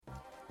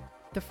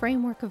The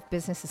framework of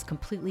business is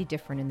completely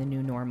different in the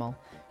new normal.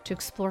 To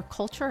explore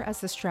culture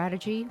as the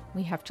strategy,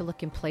 we have to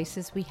look in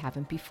places we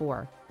haven't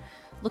before.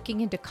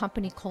 Looking into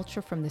company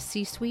culture from the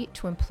C-suite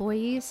to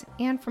employees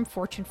and from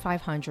Fortune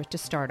 500 to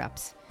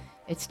startups.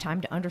 It's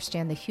time to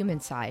understand the human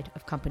side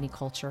of company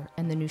culture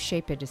and the new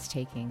shape it is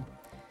taking.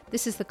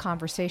 This is the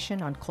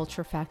conversation on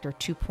Culture Factor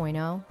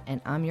 2.0,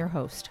 and I'm your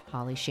host,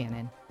 Holly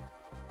Shannon.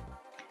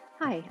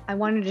 Hi, I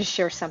wanted to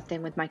share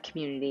something with my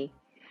community.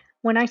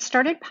 When I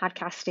started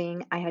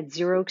podcasting, I had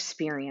zero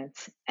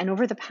experience, and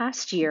over the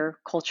past year,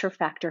 Culture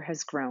Factor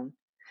has grown.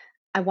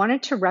 I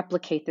wanted to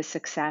replicate the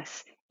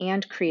success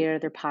and create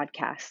other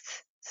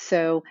podcasts.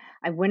 So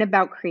I went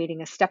about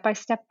creating a step by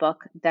step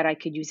book that I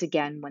could use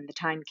again when the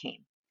time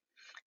came.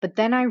 But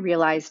then I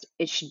realized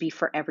it should be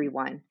for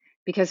everyone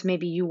because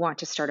maybe you want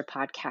to start a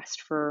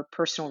podcast for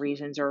personal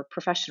reasons or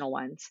professional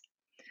ones.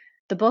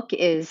 The book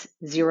is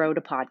Zero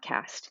to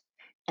Podcast.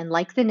 And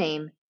like the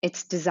name,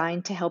 it's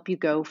designed to help you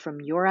go from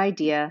your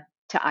idea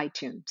to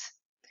iTunes.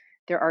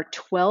 There are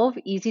 12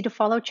 easy to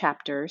follow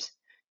chapters.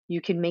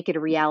 You can make it a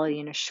reality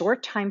in a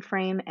short time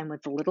frame and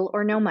with little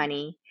or no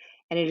money.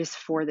 And it is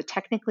for the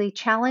technically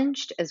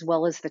challenged as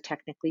well as the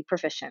technically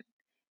proficient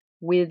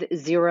with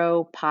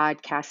zero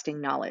podcasting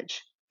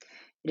knowledge.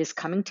 It is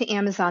coming to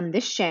Amazon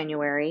this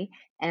January,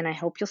 and I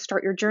hope you'll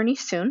start your journey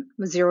soon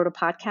with Zero to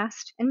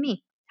Podcast and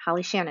me,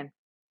 Holly Shannon.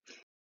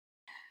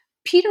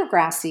 Peter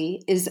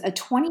Grassi is a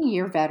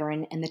 20-year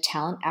veteran in the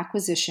talent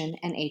acquisition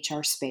and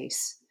HR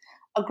space.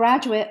 A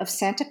graduate of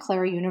Santa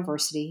Clara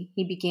University,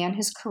 he began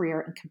his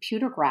career in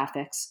computer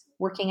graphics,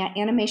 working at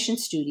animation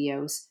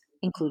studios,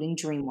 including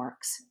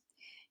DreamWorks.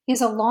 He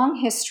has a long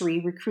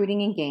history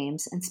recruiting in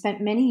games and spent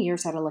many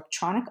years at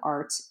Electronic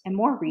Arts and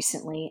more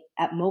recently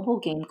at mobile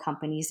game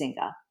company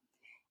Zynga.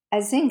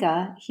 At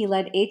Zynga, he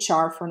led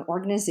HR for an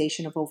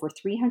organization of over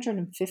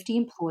 350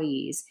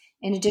 employees,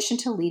 in addition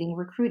to leading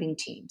recruiting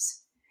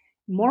teams.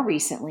 More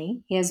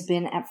recently, he has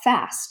been at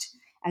Fast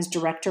as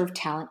Director of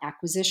Talent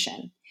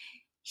Acquisition.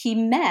 He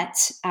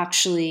met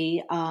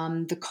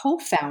the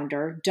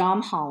co-founder,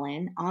 Dom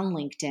Holland, on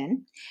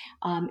LinkedIn.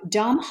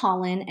 Dom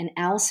Holland and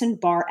Allison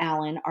Barr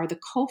Allen are the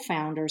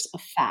co-founders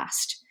of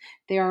Fast.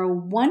 They are a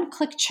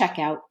one-click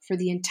checkout for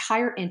the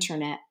entire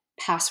internet,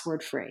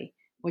 password-free,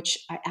 which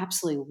I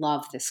absolutely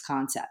love this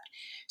concept.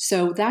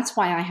 So that's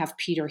why I have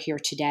Peter here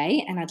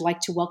today, and I'd like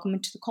to welcome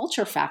him to the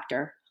Culture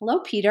Factor. Hello,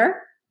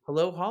 Peter.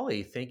 Hello,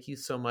 Holly. Thank you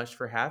so much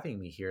for having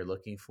me here.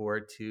 Looking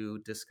forward to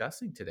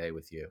discussing today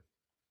with you.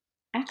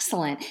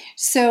 Excellent.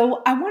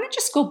 So I want to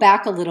just go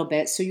back a little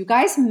bit. So you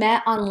guys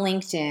met on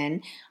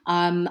LinkedIn.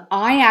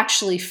 I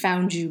actually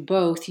found you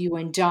both, you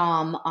and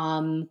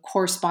Dom,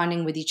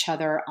 corresponding with each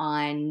other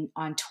on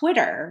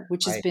Twitter,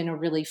 which has Right. been a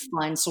really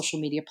fun social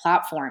media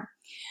platform.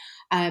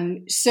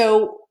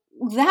 So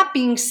that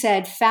being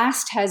said,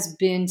 Fast has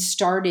been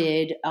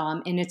started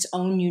in its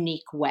own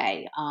unique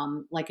way.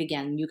 Like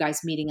again, you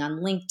guys meeting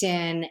on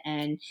LinkedIn,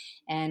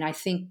 and I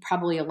think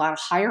probably a lot of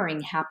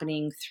hiring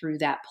happening through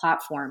that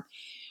platform.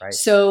 Right.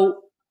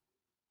 So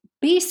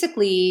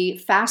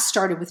basically, Fast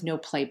started with no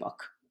playbook.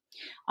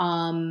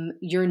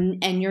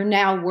 You're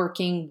now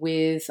working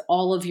with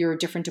all of your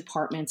different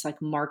departments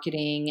like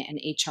marketing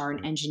and HR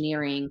and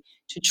engineering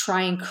to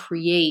try and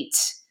create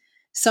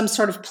some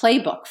sort of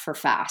playbook for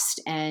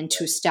Fast and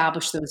to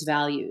establish those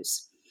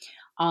values.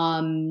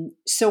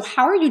 So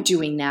how are you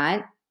doing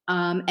that?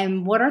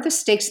 And what are the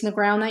stakes in the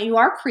ground that you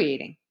are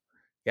creating?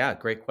 Yeah,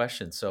 great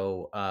question.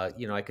 So,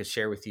 I could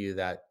share with you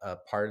that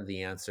part of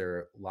the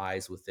answer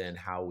lies within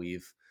how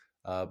we've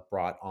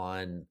brought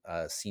on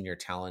senior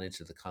talent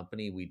into the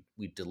company.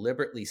 We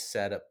deliberately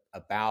set up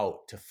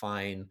about to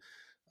find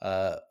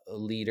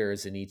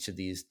leaders in each of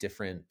these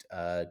different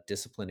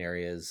discipline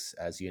areas,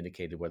 as you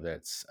indicated, whether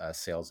it's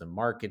sales and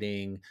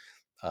marketing,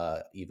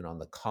 even on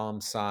the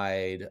comm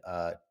side,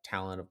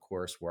 talent, of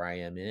course, where I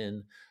am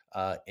in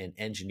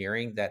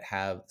engineering that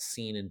have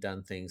seen and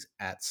done things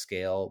at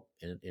scale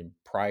in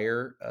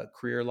prior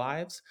career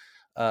lives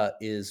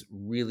is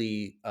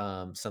really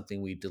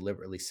something we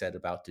deliberately set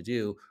about to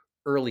do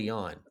early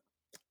on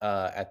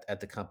at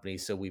the company.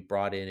 So we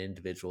brought in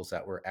individuals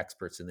that were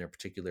experts in their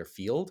particular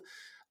field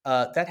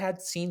that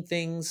had seen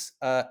things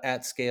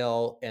at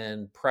scale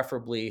and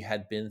preferably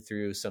had been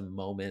through some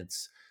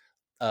moments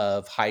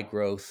of high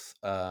growth,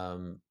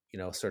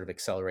 sort of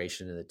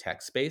acceleration in the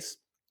tech space.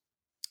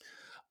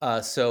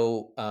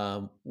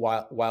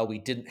 While we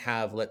didn't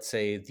have, let's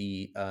say,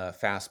 the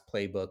fast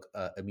playbook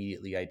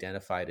immediately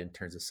identified in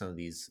terms of some of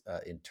these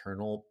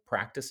internal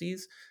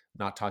practices,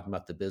 not talking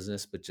about the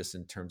business, but just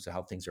in terms of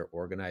how things are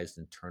organized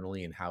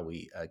internally and how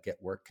we get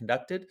work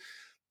conducted,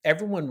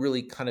 everyone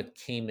really kind of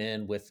came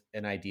in with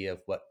an idea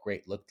of what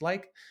great looked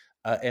like.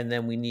 And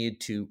then we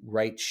needed to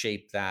right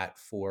shape that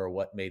for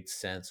what made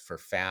sense for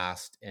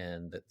Fast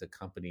and the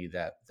company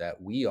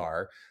that we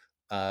are,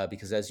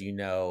 because as you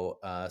know,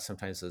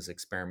 sometimes those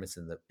experiments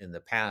in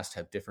the past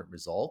have different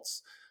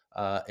results.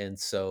 And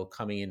so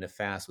coming into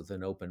Fast with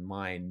an open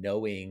mind,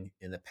 knowing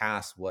in the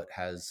past what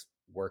has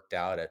worked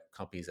out at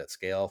companies at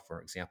scale.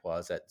 For example, I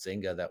was at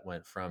Zynga that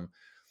went from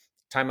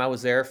time I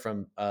was there,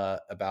 from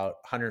about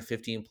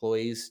 150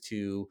 employees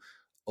to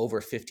over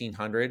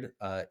 1,500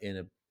 in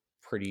a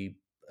pretty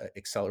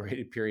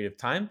accelerated period of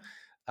time,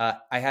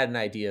 I had an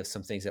idea of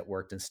some things that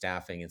worked in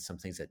staffing and some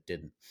things that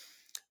didn't.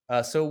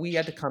 So we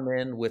had to come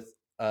in with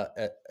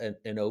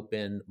an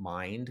open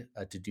mind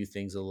to do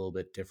things a little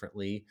bit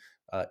differently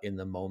in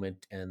the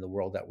moment and the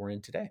world that we're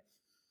in today.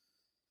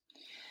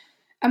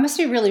 It must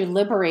be really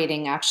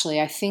liberating, actually.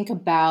 I think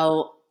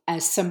about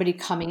as somebody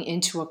coming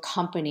into a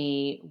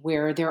company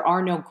where there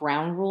are no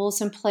ground rules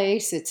in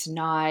place. It's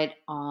not,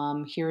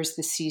 here's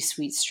the C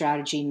suite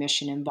strategy,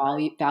 mission, and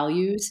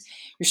values.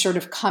 You're sort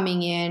of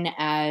coming in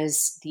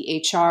as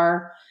the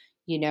HR,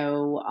 you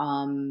know,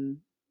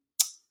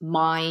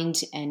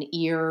 mind and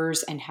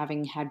ears and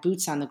having had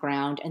boots on the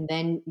ground. And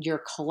then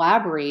you're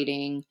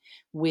collaborating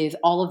with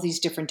all of these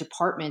different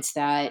departments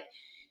that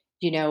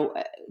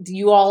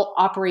you all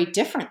operate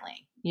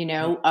differently,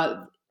 Mhm.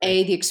 Right.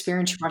 A, the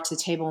experience you brought to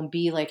the table, and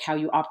B, like how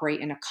you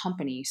operate in a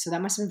company. So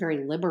that must have been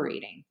very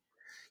liberating.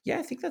 Yeah,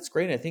 I think that's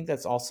great. I think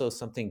that's also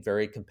something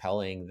very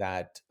compelling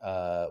that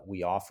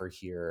we offer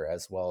here,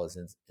 as well as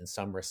in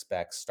some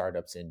respects,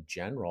 startups in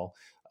general.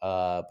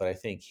 But I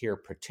think here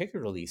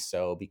particularly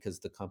so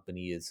because the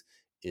company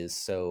is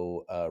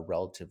so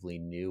relatively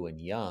new and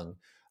young.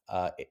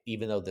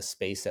 Even though the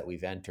space that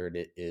we've entered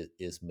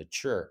is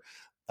mature,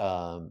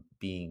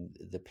 being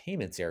the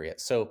payments area.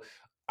 So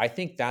I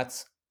think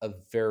that's a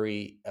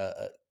very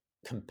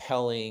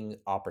compelling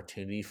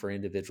opportunity for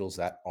individuals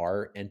that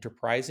are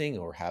enterprising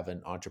or have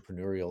an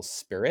entrepreneurial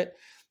spirit.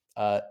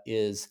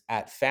 Is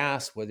at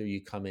Fast, whether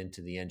you come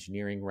into the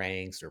engineering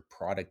ranks or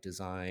product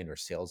design or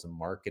sales and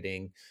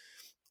marketing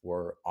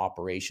or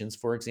operations,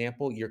 for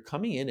example, you're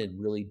coming in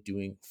and really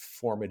doing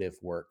formative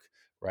work,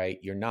 right?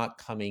 You're not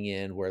coming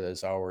in where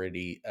there's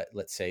already,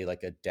 let's say,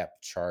 like a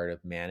depth chart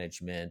of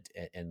management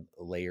and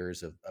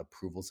layers of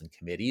approvals and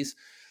committees.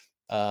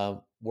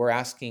 We're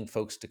asking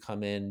folks to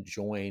come in,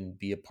 join,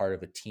 be a part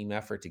of a team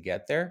effort to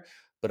get there,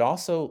 but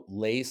also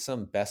lay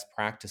some best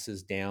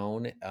practices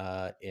down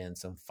and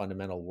some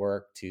fundamental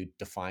work to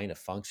define a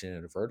function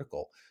and a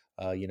vertical.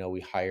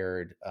 We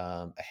hired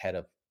a head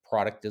of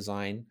product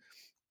design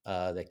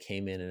that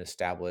came in and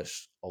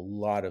established a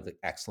lot of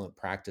excellent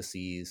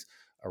practices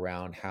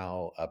around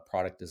how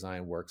product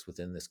design works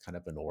within this kind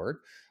of an org.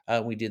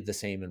 We did the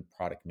same in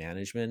product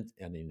management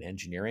and in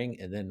engineering,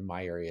 and then in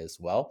my area as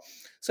well.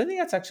 So I think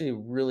that's actually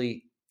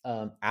really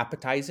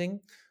appetizing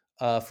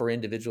for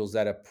individuals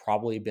that have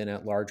probably been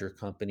at larger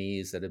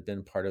companies, that have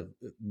been part of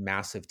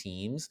massive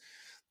teams,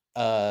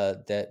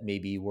 that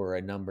maybe were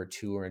a number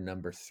two or a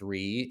number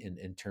three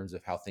in terms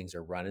of how things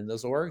are run in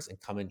those orgs, and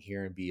come in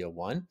here and be a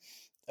one.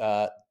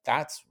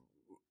 That's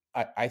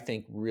I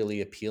think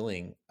really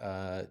appealing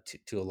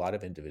to a lot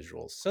of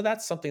individuals. So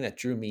that's something that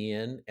drew me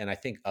in, and I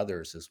think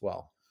others as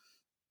well.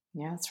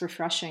 Yeah, it's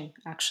refreshing,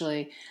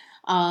 actually.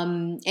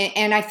 And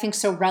I think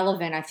so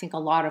relevant. I think a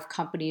lot of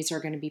companies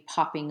are going to be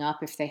popping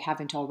up if they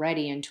haven't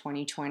already in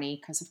 2020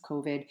 because of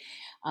COVID.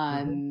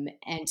 Hmm.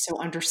 And so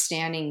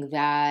understanding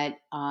that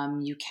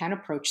you can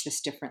approach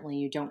this differently.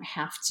 You don't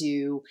have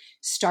to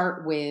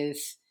start with,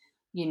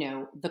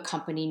 the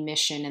company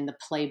mission and the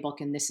playbook,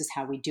 and this is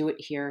how we do it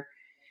here.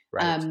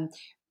 Right. Um,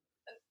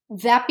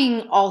 that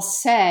being all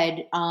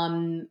said,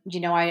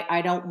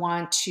 I don't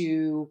want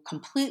to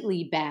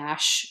completely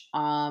bash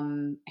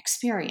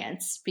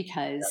experience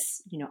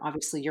because,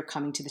 obviously you're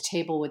coming to the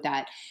table with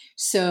that. Right.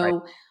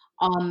 So,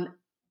 um,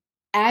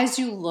 as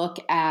you look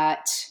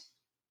at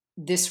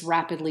this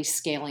rapidly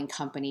scaling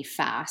company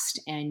Fast,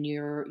 and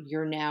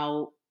you're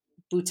now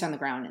boots on the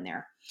ground in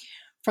there,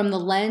 from the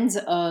lens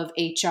of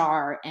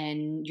HR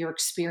and your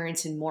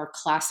experience in more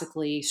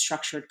classically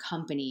structured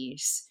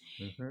companies,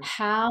 Hmm.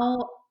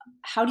 how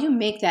how do you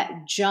make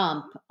that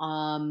jump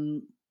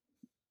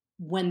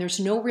when there's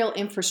no real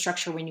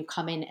infrastructure when you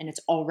come in and it's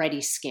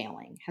already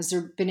scaling? Has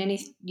there been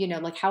any,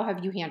 like how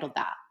have you handled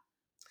that?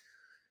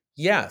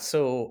 Yeah,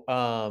 so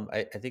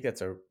I think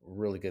that's a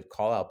really good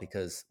call out,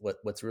 because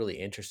what's really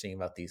interesting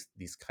about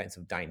these kinds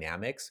of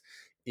dynamics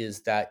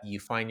is that you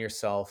find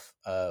yourself,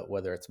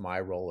 whether it's my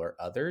role or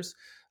others,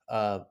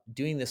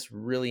 doing this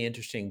really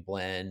interesting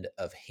blend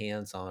of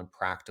hands-on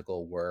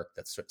practical work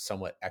that's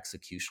somewhat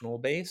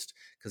executional based,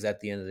 because at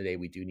the end of the day,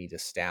 we do need to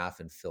staff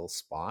and fill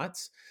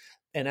spots,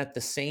 and at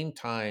the same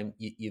time,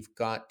 you've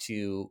got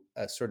to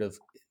sort of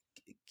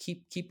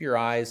keep your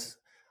eyes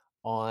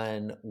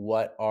on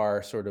what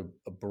are sort of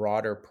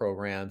broader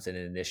programs and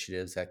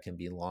initiatives that can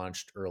be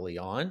launched early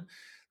on,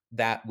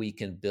 that we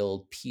can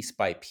build piece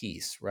by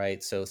piece,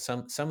 right? So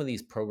some of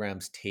these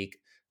programs take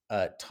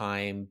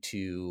time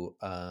to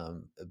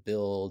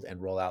build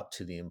and roll out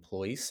to the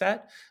employee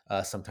set.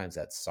 Sometimes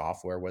that's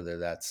software, whether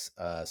that's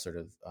sort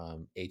of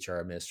HR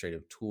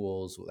administrative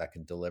tools that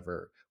can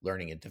deliver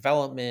learning and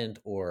development,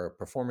 or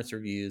performance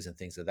reviews and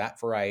things of that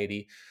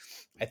variety.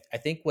 I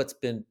think what's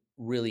been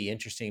really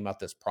interesting about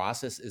this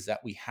process is that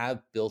we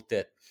have built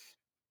it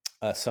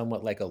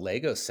somewhat like a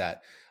Lego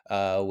set,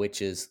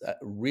 which is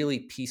really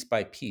piece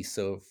by piece.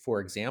 So, for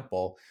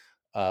example,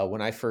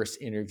 When I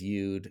first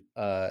interviewed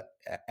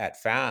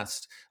at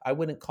Fast, I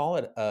wouldn't call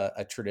it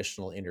a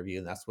traditional interview.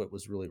 And that's what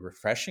was really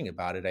refreshing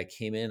about it. I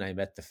came in, I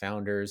met the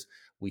founders,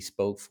 we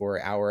spoke for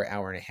an hour,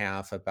 hour and a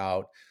half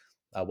about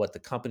what the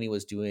company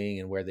was doing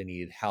and where they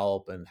needed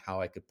help and how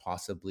I could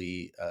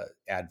possibly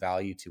add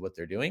value to what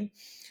they're doing.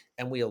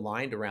 And we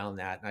aligned around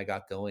that, and I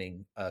got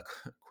going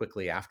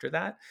quickly after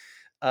that.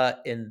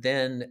 And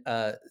then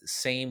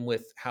same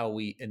with how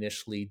we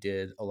initially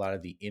did a lot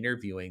of the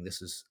interviewing.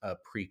 This is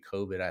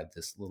pre-COVID. I had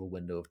this little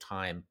window of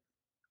time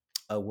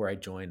where I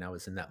joined. I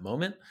was in that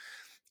moment.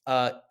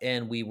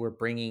 And we were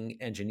bringing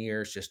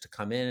engineers just to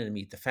come in and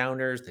meet the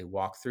founders. They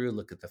walk through,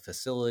 look at the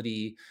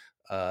facility.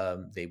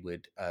 They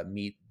would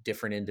meet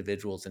different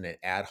individuals in an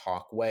ad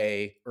hoc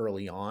way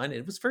early on.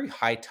 It was very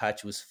high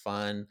touch. It was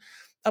fun,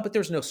 but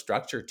there's no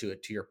structure to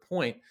it, to your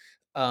point.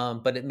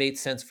 But it made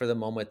sense for the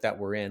moment that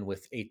we're in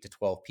with 8 to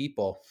 12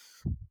 people.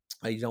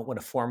 You don't want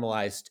to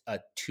formalize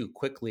too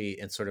quickly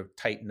and sort of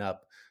tighten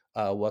up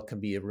what can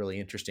be a really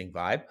interesting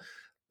vibe.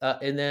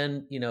 And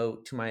then,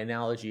 to my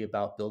analogy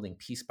about building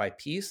piece by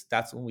piece,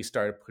 that's when we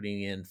started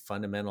putting in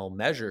fundamental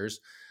measures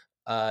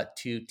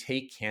to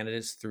take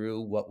candidates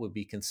through what would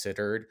be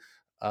considered,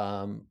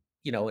 an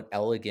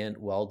elegant,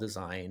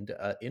 well-designed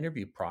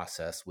interview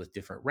process with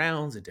different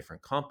rounds and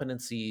different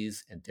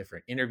competencies and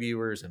different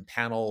interviewers and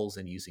panels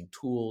and using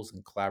tools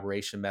and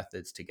collaboration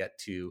methods to get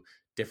to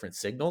different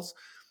signals.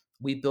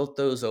 We built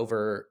those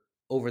over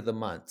the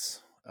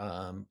months,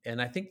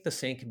 and I think the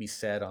same can be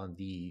said on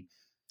the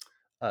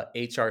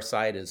HR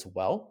side as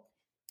well,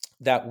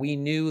 that we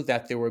knew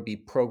that there would be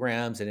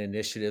programs and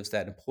initiatives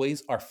that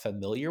employees are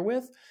familiar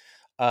with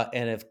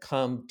and have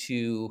come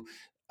to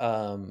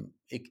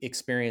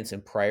experience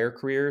in prior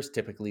careers.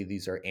 Typically,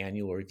 these are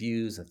annual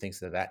reviews and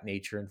things of that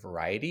nature and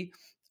variety.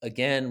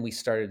 Again, we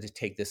started to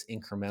take this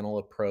incremental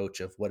approach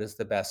of what is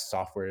the best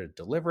software to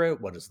deliver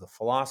it, what is the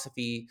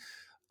philosophy.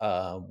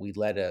 We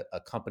led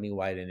a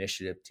company-wide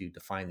initiative to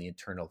define the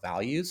internal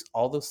values.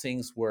 All those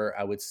things were,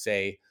 I would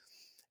say,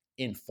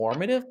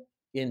 informative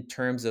in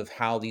terms of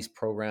how these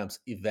programs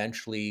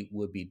eventually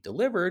would be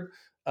delivered.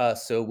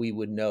 So we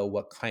would know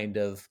what kind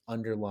of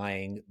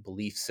underlying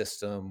belief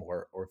system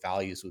or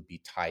values would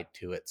be tied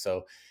to it.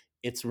 So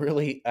it's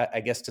really,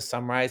 I guess, to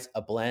summarize,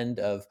 a blend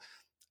of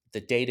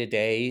the day to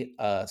day,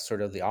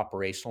 sort of the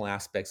operational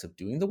aspects of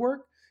doing the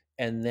work,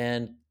 and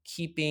then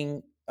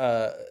keeping,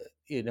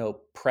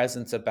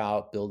 presence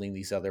about building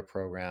these other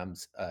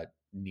programs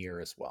near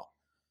as well.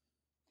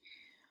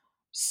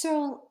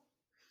 So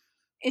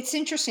it's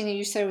interesting that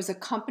you said it was a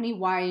company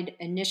wide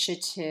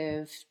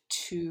initiative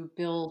to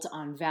build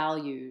on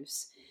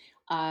values.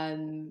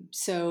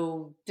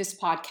 So this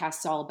podcast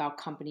is all about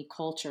company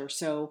culture.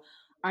 So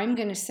I'm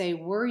going to say,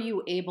 were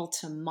you able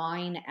to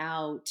mine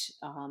out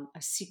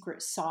a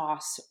secret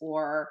sauce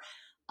or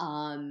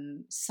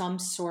some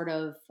sort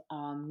of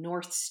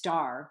North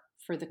Star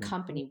for the Mhm.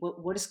 company?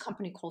 What does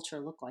company culture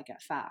look like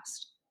at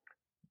Fast?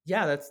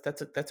 Yeah,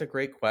 that's a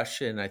great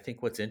question. I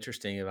think what's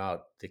interesting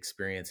about the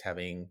experience,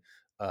 having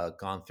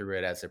gone through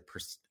it as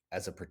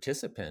a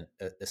participant,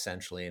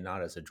 essentially, and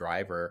not as a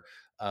driver,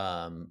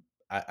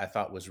 I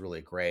thought was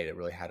really great. It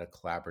really had a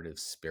collaborative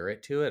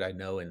spirit to it. I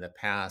know in the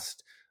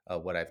past,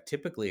 what I've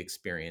typically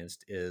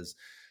experienced is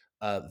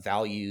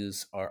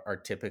values are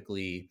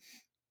typically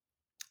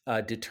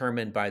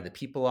determined by the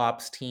people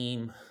ops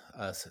team,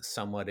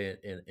 somewhat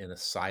in a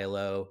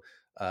silo.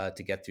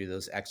 To get through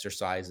those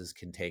exercises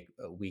can take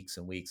weeks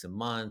and weeks and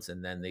months,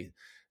 and then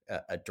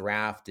a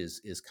draft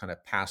is kind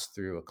of passed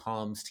through a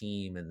comms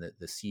team, and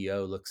the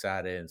CEO looks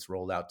at it, and it's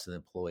rolled out to the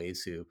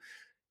employees who,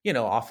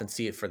 often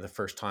see it for the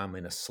first time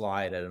in a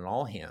slide at an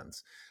all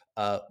hands,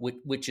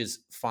 which is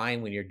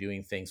fine when you're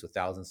doing things with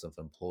thousands of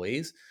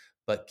employees.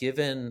 But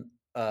given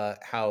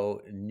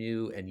how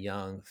new and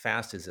young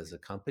Fast is as a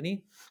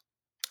company,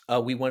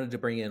 we wanted to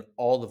bring in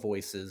all the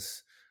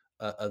voices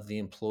of the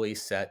employee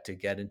set to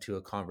get into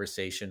a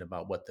conversation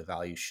about what the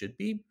values should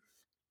be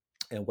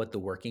and what the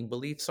working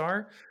beliefs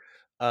are.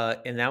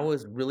 And that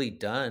was really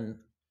done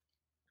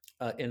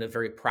in a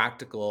very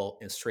practical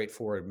and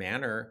straightforward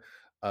manner,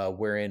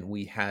 wherein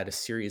we had a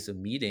series of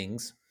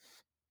meetings,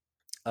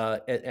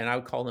 and I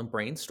would call them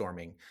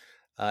brainstorming.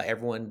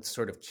 Everyone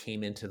sort of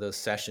came into those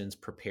sessions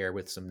prepared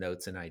with some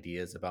notes and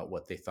ideas about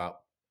what they thought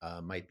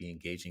might be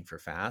engaging for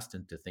Fast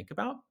and to think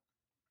about.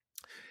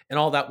 And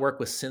all that work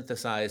was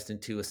synthesized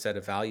into a set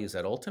of values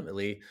that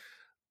ultimately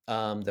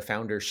the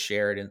founders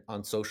shared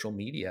on social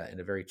media in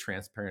a very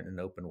transparent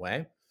and open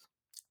way.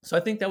 So I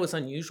think that was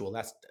unusual.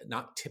 That's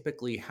not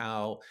typically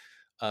how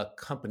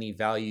company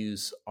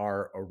values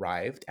are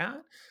arrived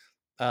at.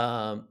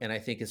 And I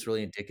think it's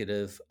really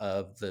indicative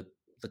of the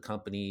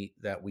company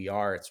that we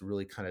are. It's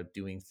really kind of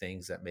doing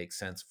things that make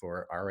sense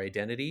for our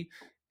identity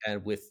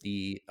and with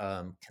the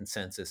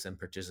consensus and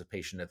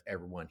participation of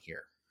everyone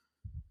here.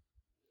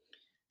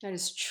 That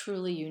is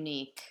truly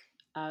unique.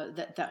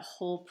 That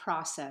whole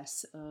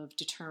process of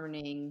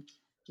determining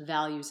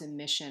values and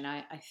mission,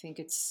 I think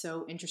it's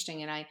so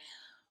interesting. And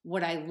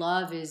What I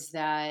love is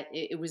that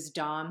it was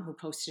Dom who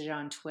posted it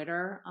on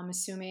Twitter, I'm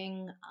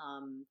assuming,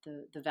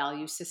 the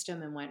value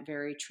system, and went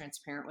very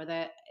transparent with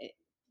it.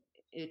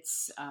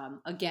 It's,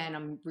 again,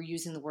 I'm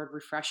reusing the word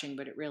refreshing,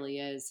 but it really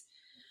is.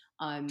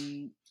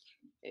 Um,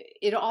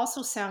 it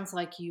also sounds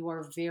like you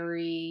are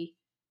very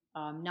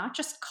not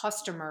just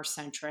customer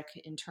centric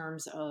in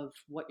terms of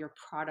what your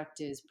product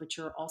is, but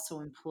you're also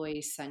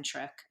employee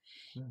centric.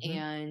 Hmm.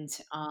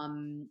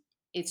 And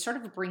it sort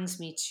of brings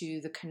me to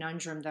the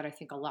conundrum that I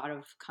think a lot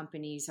of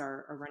companies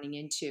are running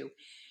into.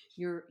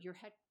 Your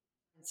head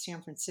in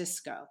San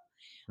Francisco.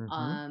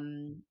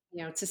 Hmm.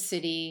 It's a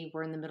city.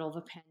 We're in the middle of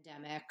a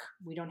pandemic.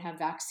 We don't have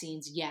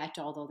vaccines yet,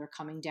 although they're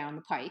coming down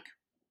the pike.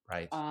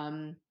 Right.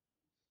 Um,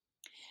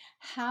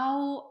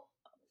 how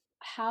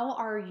how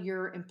are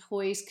your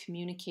employees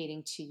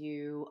communicating to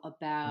you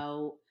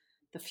about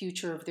the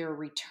future of their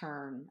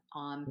return?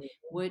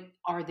 What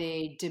are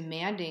they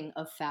demanding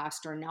of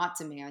Fast or not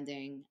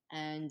demanding?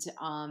 And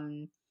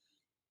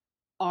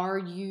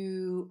are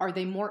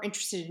they more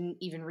interested in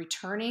even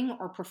returning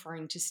or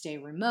preferring to stay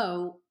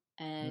remote?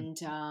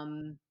 Mhm.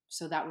 And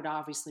so that would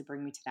obviously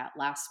bring me to that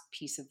last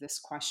piece of this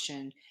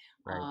question.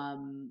 Right.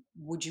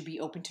 Would you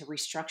be open to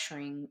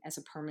restructuring as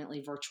a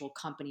permanently virtual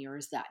company, or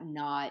is that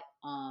not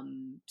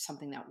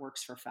something that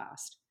works for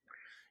Fast?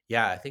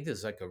 Yeah, I think this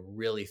is like a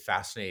really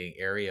fascinating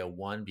area.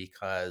 One,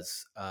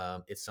 because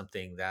it's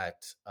something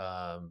that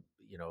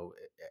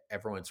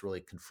everyone's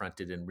really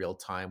confronted in real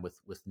time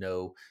with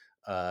no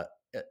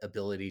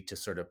ability to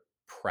sort of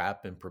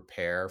prep and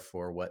prepare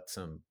for what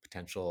some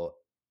potential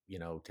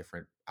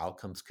different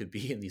outcomes could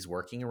be in these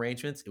working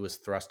arrangements. It was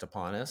thrust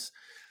upon us,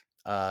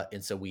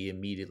 and so we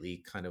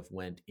immediately kind of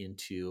went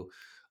into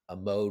a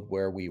mode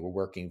where we were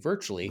working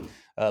virtually.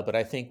 But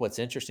I think what's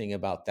interesting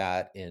about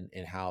that and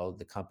how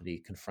the company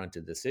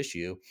confronted this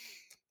issue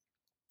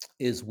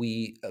is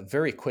we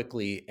very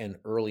quickly and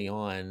early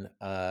on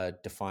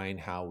define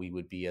how we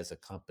would be as a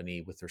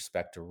company with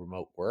respect to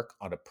remote work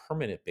on a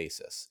permanent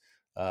basis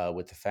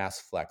with the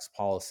fast flex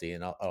policy.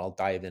 And I'll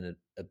dive in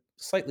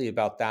slightly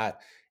about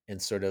that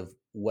and sort of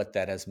what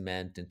that has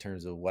meant in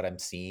terms of what I'm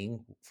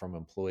seeing from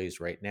employees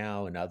right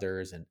now and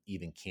others, and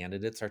even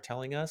candidates are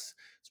telling us.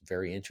 It's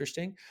very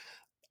interesting.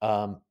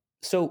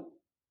 So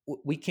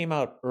we came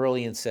out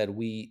early and said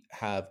we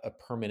have a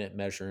permanent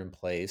measure in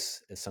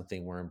place. It's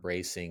something we're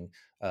embracing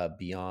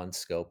beyond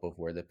scope of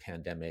where the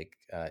pandemic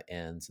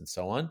ends and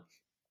so on.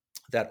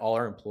 That all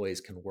our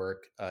employees can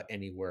work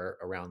anywhere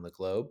around the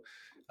globe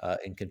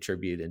and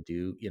contribute and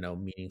do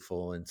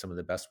meaningful and some of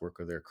the best work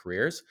of their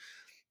careers.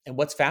 And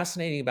what's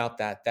fascinating about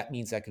that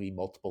means that can be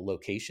multiple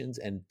locations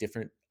and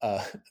different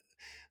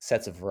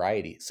sets of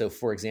variety. So,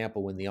 for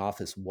example, when the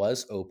office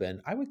was open,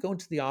 I would go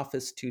into the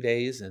office 2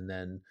 days and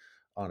then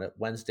on a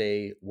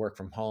Wednesday work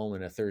from home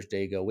and a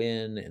Thursday go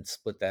in and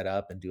split that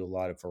up and do a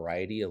lot of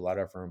variety. A lot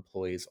of our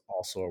employees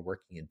also are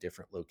working in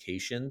different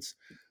locations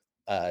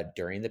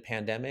during the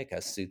pandemic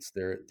as suits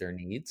their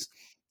needs.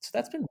 So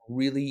that's been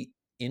really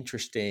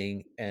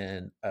interesting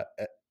and a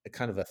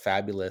kind of a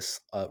fabulous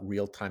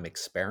real time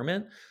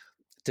experiment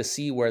to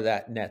see where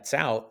that nets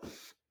out.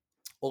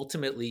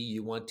 Ultimately,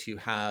 you want to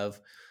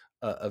have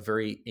a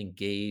very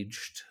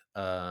engaged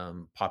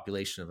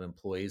population of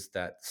employees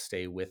that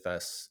stay with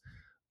us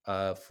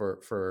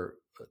for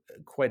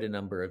quite a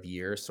number of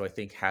years. So I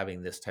think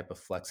having this type of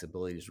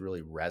flexibility is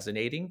really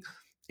resonating.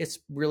 It's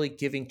really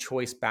giving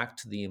choice back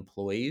to the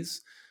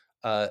employees,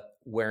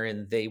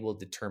 wherein they will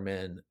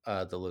determine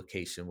the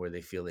location where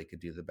they feel they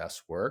could do the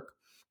best work.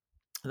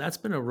 And that's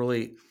been a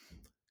really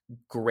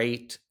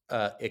great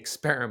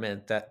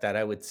experiment that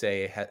I would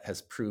say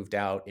has proved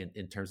out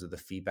in terms of the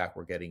feedback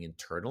we're getting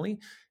internally,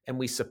 and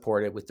we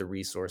support it with the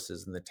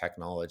resources and the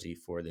technology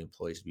for the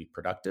employees to be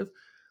productive.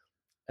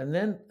 And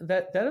then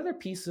that other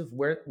piece of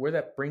where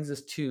that brings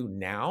us to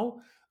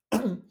now,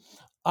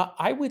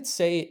 I would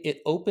say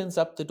it opens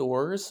up the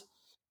doors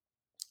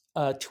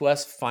to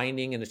us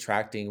finding and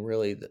attracting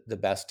really the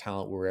best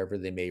talent wherever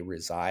they may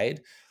reside.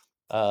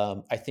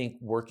 I think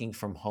working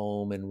from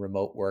home and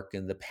remote work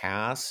in the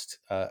past,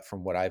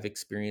 from what I've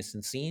experienced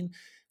and seen,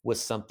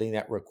 was something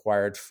that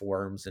required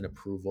forms and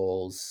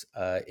approvals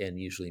and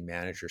usually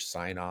manager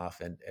sign off,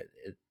 and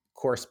it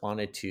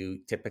corresponded to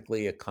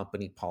typically a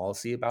company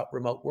policy about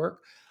remote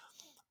work.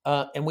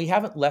 And we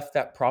haven't left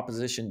that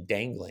proposition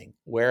dangling.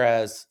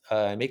 Whereas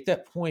I make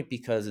that point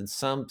because in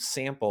some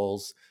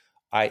samples,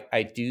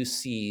 I do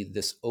see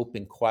this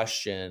open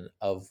question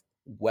of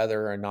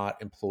whether or not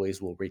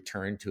employees will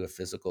return to a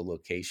physical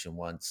location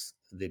once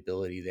the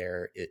ability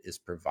there is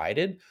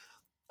provided.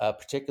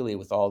 Particularly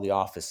with all the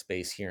office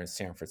space here in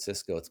San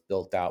Francisco, it's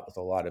built out with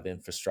a lot of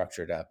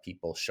infrastructure to have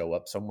people show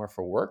up somewhere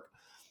for work.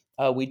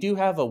 We do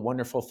have a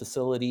wonderful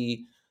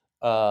facility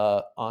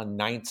on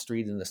Ninth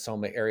Street in the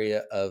Soma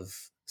area of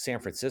San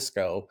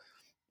Francisco,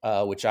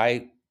 which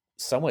I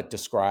somewhat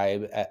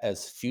describe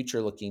as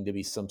future looking to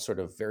be some sort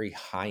of very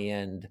high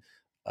end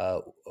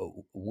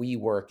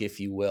WeWork, if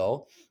you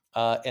will.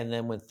 And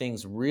then when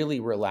things really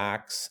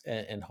relax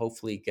and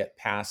hopefully get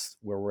past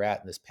where we're at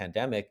in this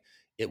pandemic,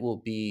 It will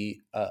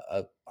be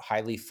a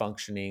highly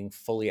functioning,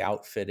 fully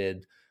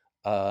outfitted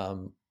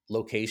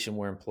location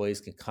where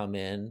employees can come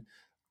in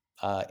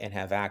and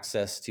have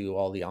access to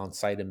all the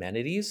on-site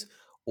amenities.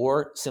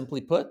 Or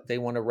simply put, they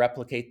want to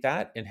replicate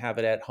that and have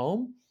it at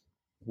home.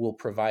 We'll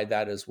provide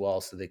that as well,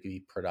 so they can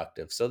be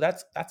productive. So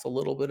that's a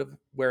little bit of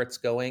where it's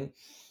going.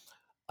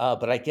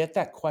 But I get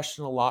that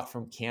question a lot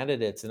from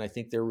candidates, and I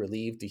think they're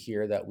relieved to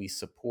hear that we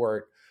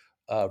support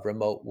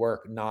remote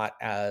work not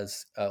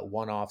as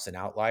one-offs and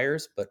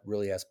outliers, but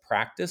really as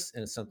practice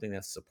and something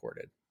that's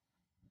supported.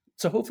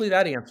 So hopefully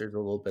that answers a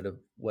little bit of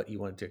what you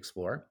wanted to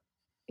explore.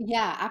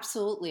 Yeah,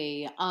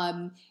 absolutely.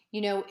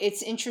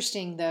 It's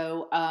interesting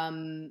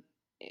though,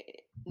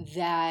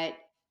 that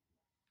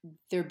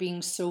they're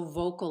being so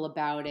vocal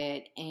about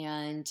it,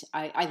 and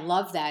I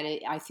love that.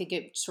 I think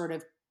it sort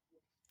of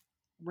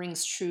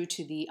rings true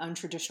to the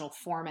untraditional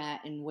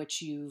format in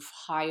which you've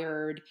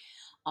hired,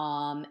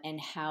 and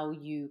how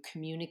you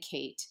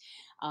communicate.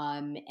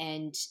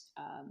 And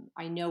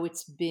I know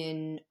it's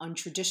been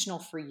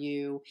untraditional for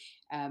you.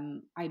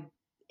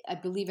 I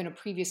believe in a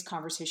previous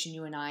conversation,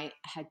 you and I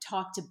had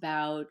talked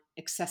about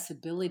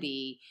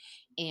accessibility,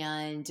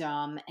 and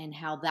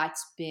how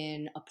that's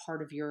been a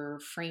part of your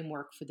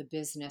framework for the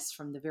business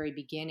from the very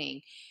beginning.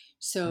 Mhm.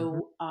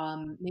 So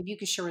maybe you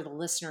could share with the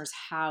listeners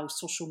how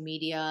social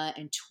media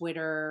and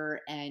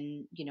Twitter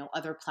and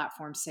other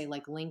platforms, say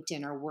like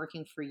LinkedIn, are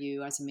working for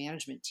you as a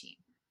management team.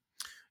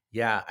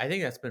 Yeah, I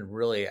think that's been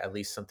really at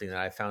least something that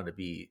I found to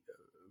be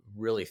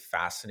really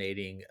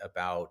fascinating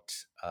about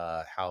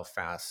how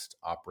Fast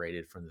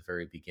operated from the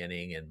very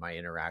beginning, and my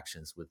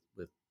interactions with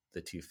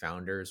the two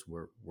founders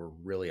were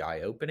really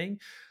eye opening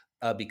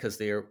because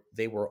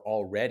they were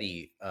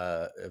already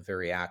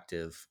very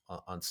active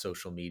on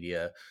social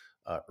media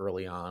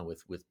early on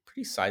with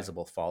pretty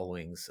sizable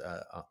followings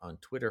on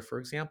Twitter, for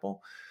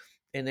example.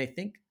 And I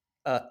think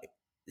uh,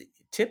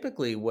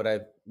 typically what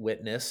I've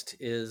witnessed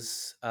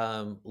is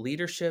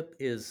leadership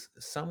is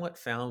somewhat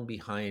found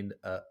behind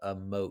a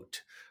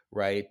moat,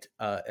 right?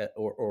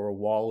 Or a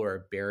wall or a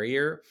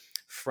barrier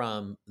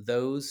from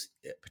those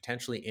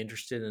potentially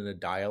interested in a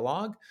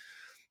dialogue,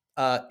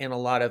 and a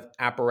lot of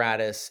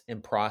apparatus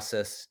and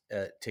process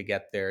to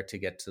get there, to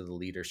get to the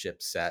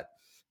leadership set,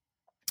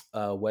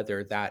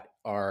 whether that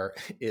are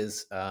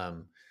is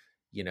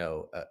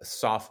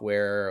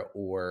software,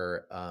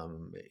 or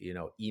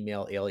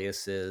email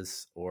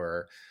aliases,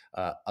 or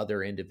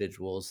other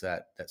individuals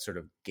that sort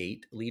of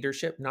gate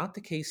leadership. Not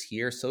the case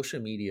here.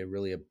 Social media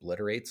really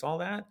obliterates all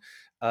that,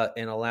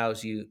 and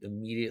allows you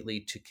immediately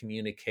to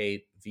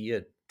communicate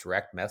via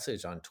direct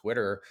message on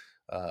Twitter,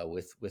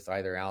 with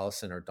either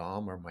Allison or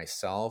Dom or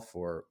myself,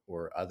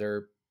 or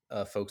other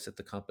folks at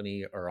the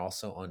company are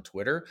also on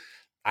Twitter.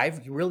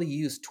 I've really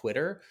used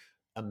Twitter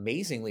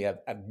amazingly.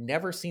 I've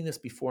never seen this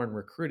before in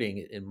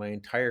recruiting in my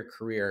entire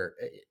career.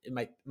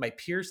 My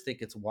peers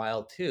think it's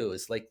wild too.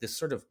 It's like this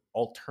sort of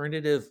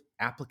alternative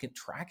applicant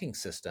tracking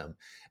system.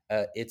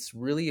 It's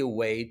really a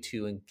way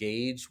to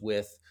engage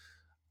with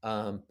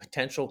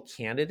potential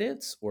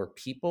candidates or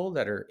people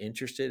that are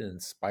interested and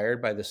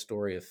inspired by the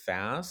story of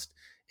Fast,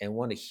 and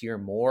want to hear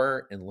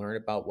more and learn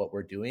about what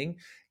we're doing,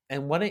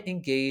 and want to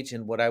engage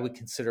in what I would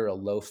consider a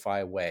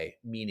lo-fi way,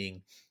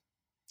 meaning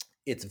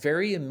it's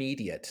very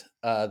immediate.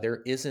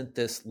 There isn't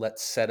this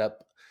let's set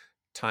up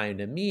time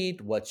to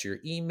meet. What's your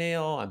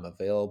email? I'm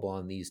available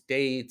on these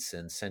dates,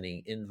 and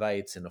sending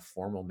invites in a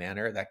formal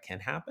manner. That can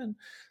happen.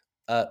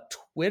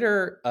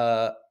 Twitter,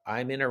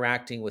 I'm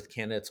interacting with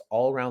candidates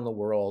all around the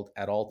world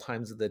at all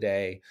times of the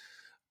day,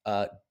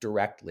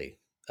 directly.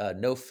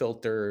 No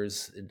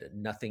filters,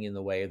 nothing in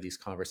the way of these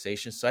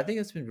conversations. So I think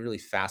it's been really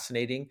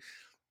fascinating.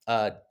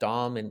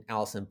 Dom and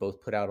Allison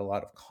both put out a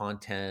lot of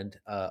content,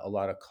 a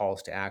lot of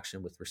calls to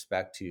action with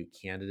respect to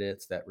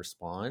candidates that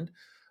respond.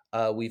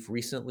 We've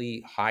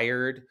recently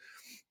hired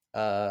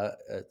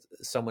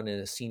someone in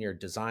a senior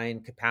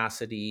design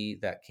capacity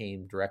that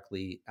came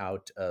directly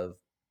out of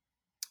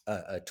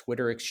a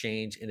Twitter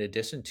exchange, in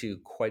addition to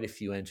quite a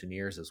few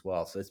engineers as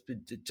well. So it's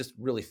been just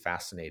really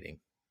fascinating.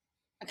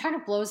 It kind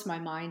of blows my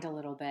mind a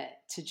little bit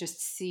to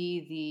just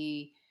see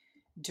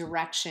the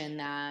direction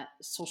that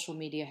social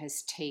media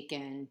has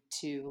taken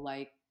to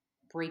like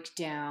break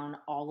down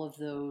all of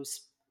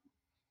those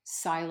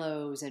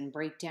silos and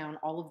break down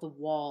all of the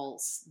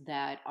walls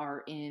that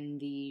are in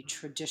the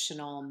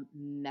traditional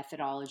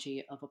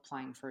methodology of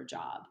applying for a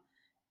job.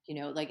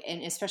 Like,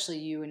 and especially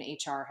you in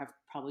HR have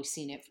probably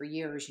seen it for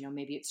years.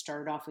 Maybe it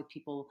started off with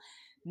people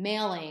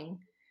mailing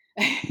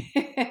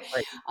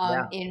Right.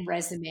 Yeah, in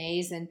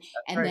resumes, that's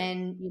and right.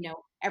 then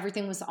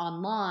everything was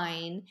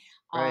online,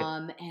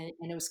 Right.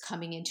 and it was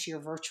coming into your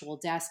virtual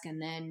desk,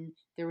 and then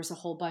there was a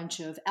whole bunch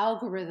of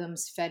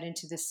algorithms fed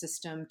into the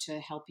system to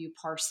help you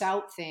parse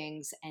out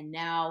things, and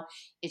now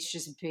it's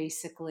just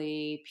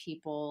basically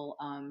people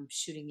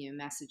shooting you a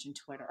message in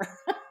Twitter.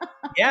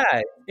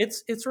 Yeah,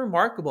 it's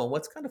remarkable. And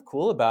what's kind of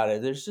cool about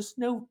it, there's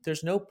no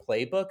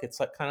playbook. It's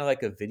like kind of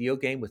like a video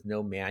game with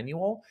no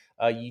manual.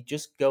 You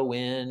just go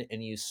in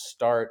and you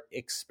start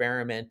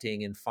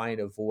experimenting and find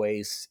a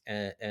voice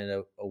and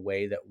a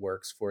way that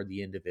works for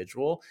the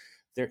individual.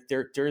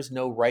 There's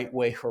no right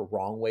way or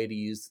wrong way to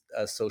use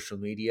social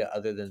media,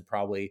 other than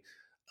probably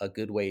a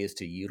good way is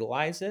to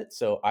utilize it.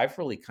 So I've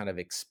really kind of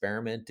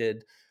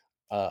experimented.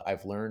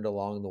 I've learned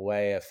along the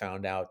way. I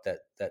found out that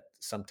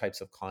some types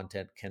of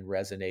content can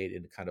resonate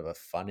in kind of a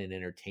fun and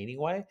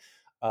entertaining way.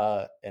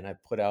 And I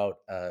put out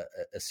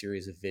a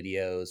series of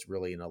videos,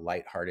 really in a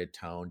lighthearted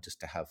tone,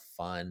 just to have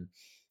fun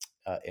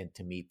and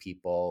to meet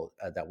people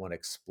that want to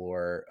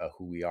explore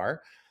who we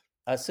are.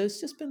 So it's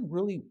just been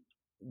really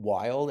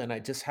wild, and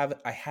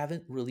I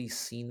haven't really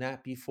seen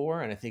that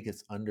before, and I think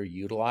it's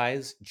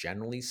underutilized,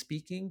 generally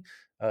speaking,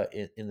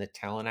 in the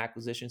talent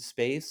acquisition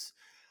space.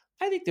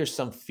 I think there's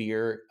some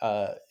fear,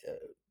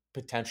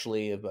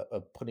 potentially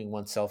of putting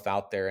oneself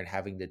out there and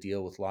having to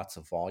deal with lots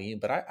of volume.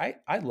 But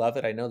I love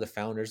it. I know the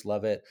founders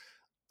love it.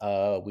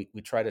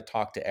 We try to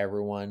talk to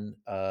everyone,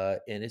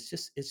 and it's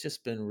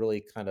just been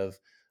really kind of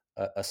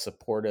a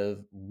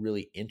supportive,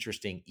 really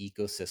interesting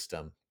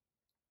ecosystem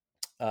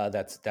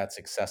that's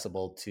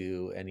accessible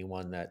to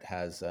anyone that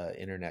has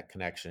internet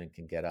connection and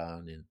can get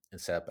on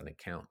and set up an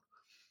account.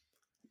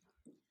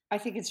 I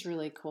think it's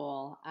really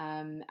cool.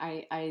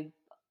 I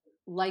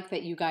like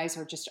that you guys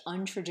are just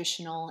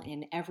untraditional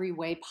in every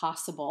way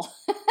possible.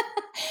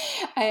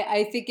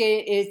 I think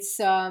it's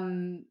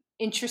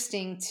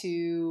interesting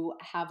to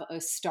have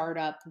a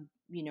startup,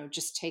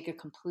 just take a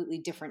completely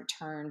different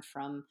turn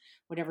from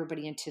what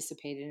everybody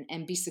anticipated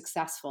and be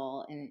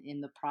successful in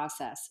the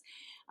process.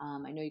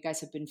 I know you guys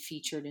have been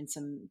featured in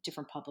some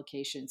different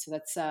publications, so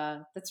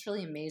that's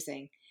really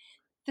amazing.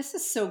 This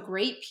is so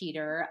great,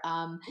 Peter.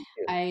 I'm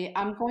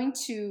going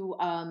to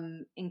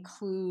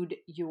include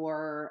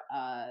your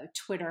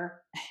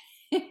Twitter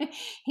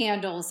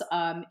handles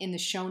in the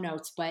show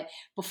notes. But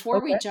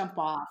before we Okay. jump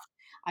off,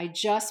 I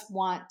just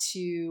want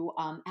to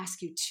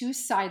ask you two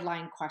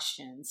sideline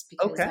questions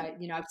because Okay.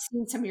 I've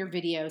seen some of your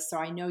videos, so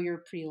I know you're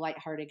a pretty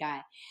lighthearted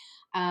guy.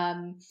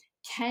 Um,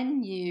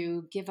 can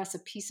you give us a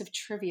piece of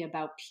trivia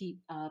about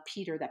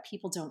Peter that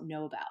people don't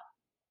know about?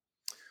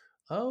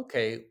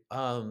 Okay.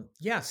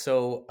 Yeah.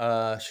 So,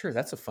 sure.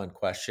 That's a fun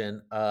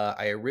question.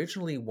 I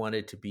originally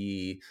wanted to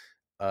be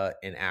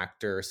an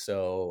actor.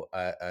 So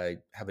I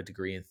have a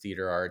degree in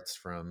theater arts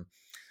from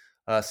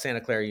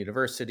Santa Clara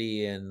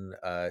University, and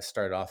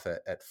started off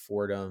at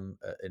Fordham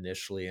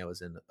initially. I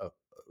was in a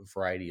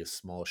variety of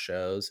small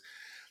shows.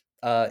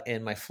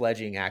 And my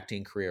fledgling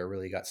acting career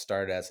really got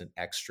started as an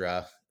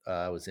extra.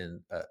 I was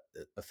in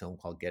a film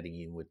called Getting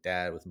Even with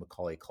Dad with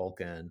Macaulay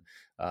Culkin.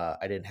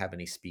 I didn't have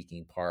any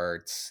speaking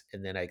parts.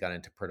 And then I got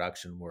into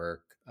production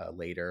work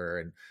later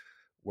and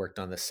worked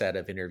on the set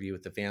of Interview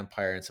with the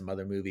Vampire and some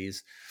other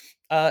movies.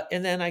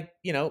 And then I,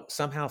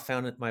 somehow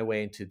found my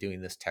way into doing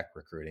this tech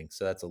recruiting.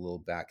 So that's a little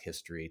back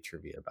history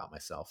trivia about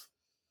myself.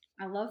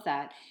 I love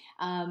that.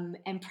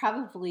 And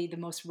probably the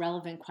most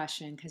relevant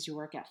question because you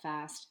work at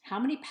Fast. How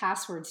many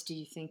passwords do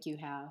you think you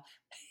have?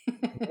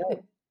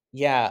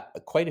 Yeah,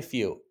 quite a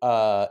few.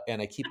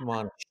 And I keep them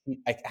on.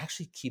 I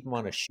actually keep them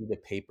on a sheet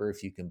of paper,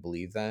 if you can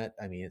believe that.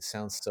 I mean, it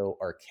sounds so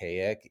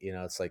archaic.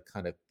 It's like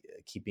kind of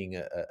keeping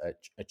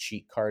a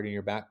cheat card in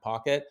your back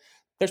pocket.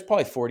 There's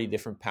probably 40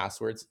 different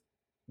passwords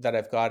that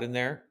I've got in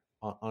there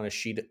on a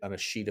sheet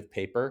of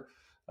paper.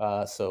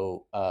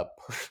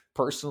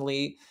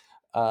 Personally,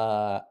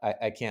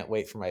 I can't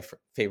wait for my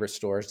favorite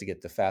stores to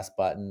get the Fast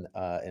button,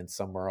 and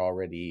somewhere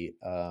already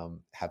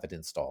have it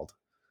installed.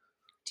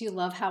 Do you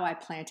love how I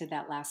planted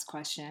that last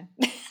question?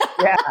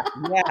 Yeah,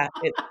 yeah,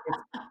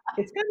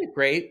 it's kind of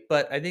great,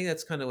 but I think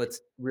that's kind of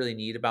what's really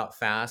neat about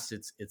Fast.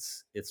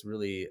 It's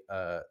really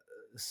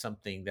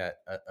something that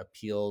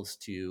appeals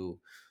to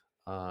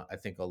I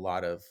think a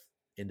lot of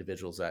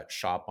individuals that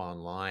shop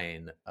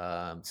online.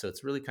 So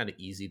it's really kind of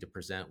easy to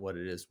present what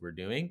it is we're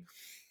doing,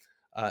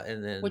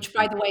 and then Which,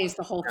 by the way, is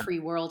the whole free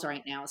world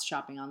right now is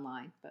shopping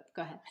online. But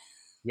go ahead.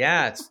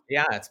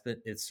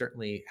 it's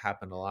certainly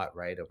happened a lot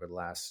right over the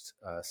last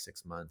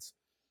 6 months.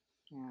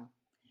 Yeah.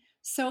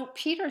 So,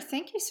 Peter,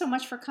 thank you so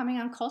much for coming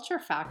on Culture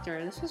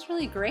Factor. This was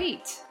really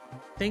great.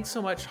 Thanks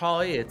so much,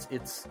 Holly.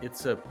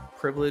 It's a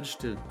privilege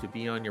to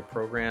be on your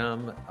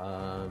program,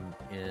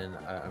 and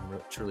I'm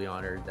truly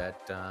honored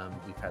that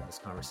we've had this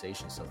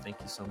conversation. So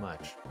thank you so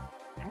much.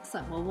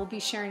 Excellent. Well, we'll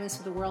be sharing this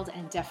with the world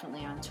and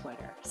definitely on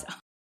Twitter. So